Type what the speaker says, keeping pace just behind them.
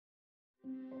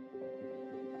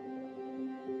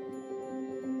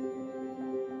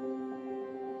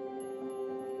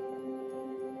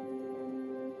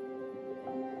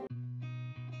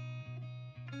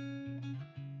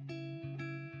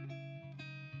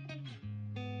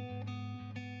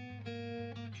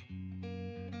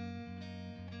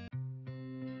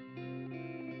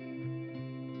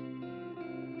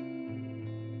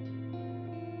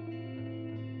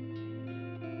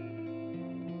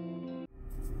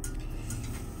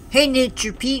Hey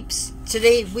Nature Peeps!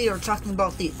 Today we are talking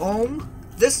about the Ohm,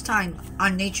 this time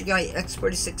on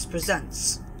NatureGuyX46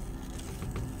 Presents.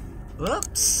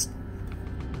 Whoops!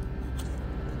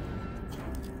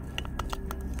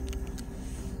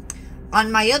 On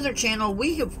my other channel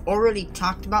we have already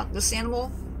talked about this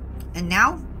animal, and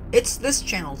now it's this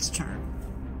channel's turn.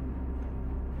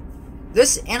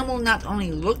 This animal not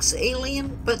only looks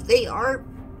alien, but they are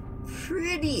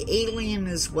pretty alien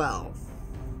as well.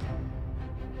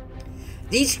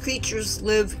 These creatures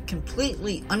live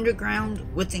completely underground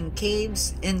within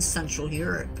caves in Central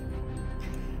Europe.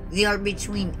 They are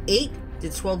between 8 to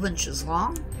 12 inches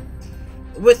long,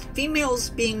 with females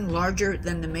being larger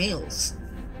than the males.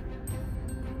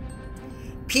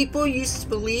 People used to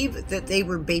believe that they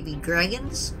were baby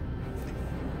dragons.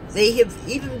 They have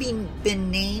even been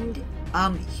named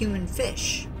human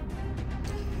fish.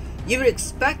 You would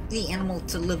expect the animal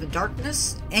to live in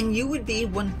darkness, and you would be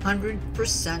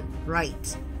 100%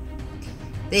 right.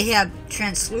 They have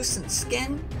translucent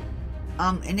skin,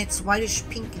 and it's whitish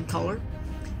pink in color.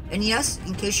 And yes,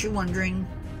 in case you're wondering,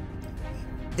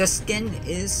 the skin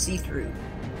is see-through.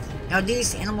 Now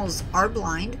these animals are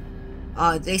blind.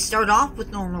 They start off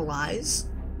with normal eyes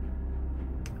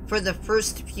for the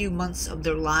first few months of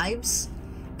their lives,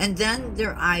 and then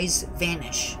their eyes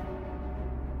vanish.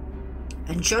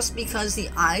 And just because the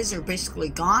eyes are basically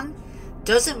gone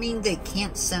doesn't mean they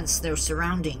can't sense their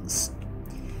surroundings.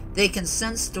 They can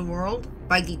sense the world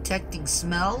by detecting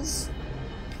smells,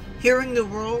 hearing the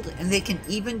world, and they can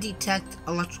even detect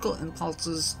electrical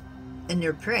impulses in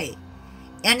their prey.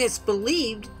 And it's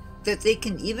believed that they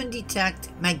can even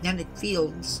detect magnetic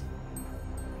fields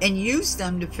and use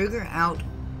them to figure out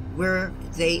where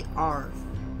they are.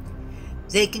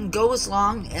 They can go as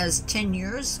long as 10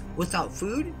 years without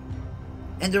food,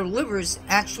 and their livers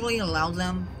actually allow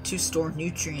them to store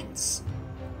nutrients.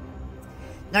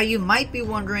 Now you might be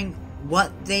wondering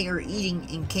what they are eating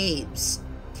in caves.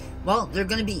 Well, they're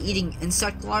going to be eating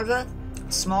insect larvae,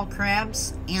 small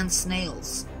crabs, and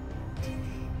snails.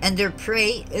 And their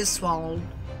prey is swallowed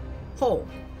whole.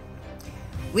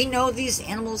 We know these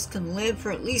animals can live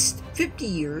for at least 50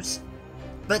 years,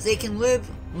 but they can live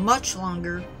much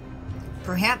longer,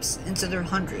 perhaps into their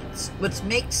hundreds, which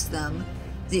makes them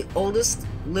the oldest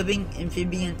living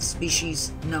amphibian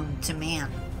species known to man.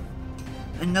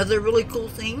 Another really cool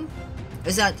thing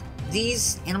is that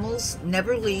these animals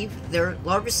never leave their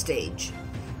larva stage,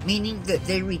 meaning that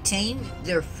they retain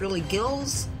their frilly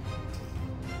gills.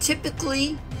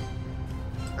 Typical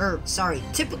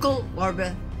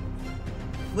larvae,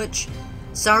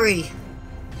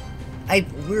 I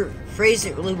phrased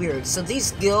it really weird. So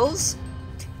these gills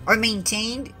are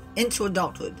maintained into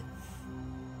adulthood.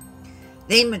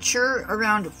 They mature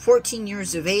around 14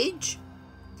 years of age,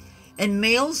 and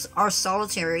males are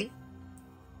solitary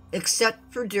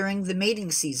except for during the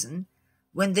mating season,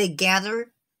 when they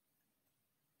gather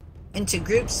into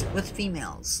groups with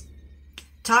females.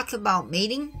 Talk about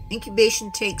mating.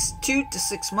 Incubation takes 2 to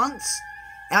 6 months,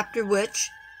 after which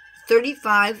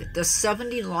 35 to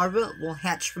 70 larvae will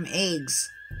hatch from eggs.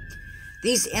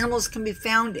 These animals can be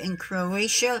found in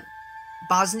Croatia,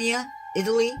 Bosnia,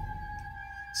 Italy,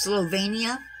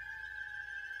 Slovenia,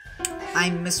 I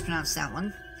mispronounced that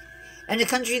one, and a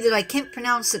country that I can't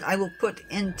pronounce that I will put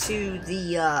into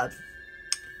the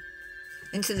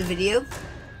video.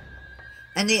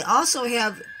 And they also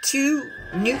have 2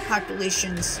 new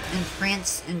populations in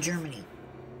France and Germany.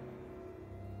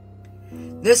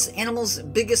 This animal's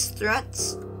biggest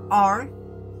threats are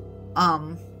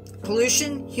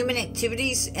pollution, human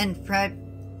activities, and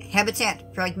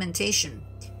habitat fragmentation.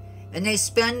 And they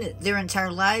spend their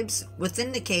entire lives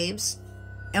within the caves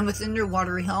and within their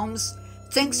watery homes.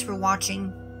 Thanks for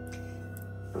watching.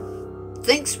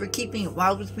 Thanks for keeping it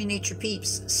wild with me, Nature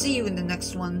Peeps. See you in the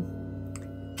next one.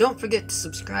 Don't forget to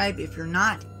subscribe if you're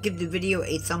not. Give the video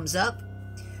a thumbs up.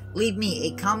 Leave me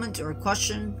a comment or a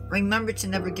question. Remember to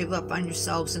never give up on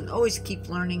yourselves and always keep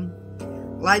learning.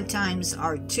 Live times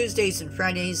are Tuesdays and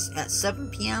Fridays at 7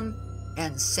 p.m.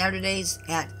 and Saturdays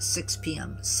at 6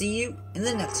 p.m. See you in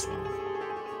the next one.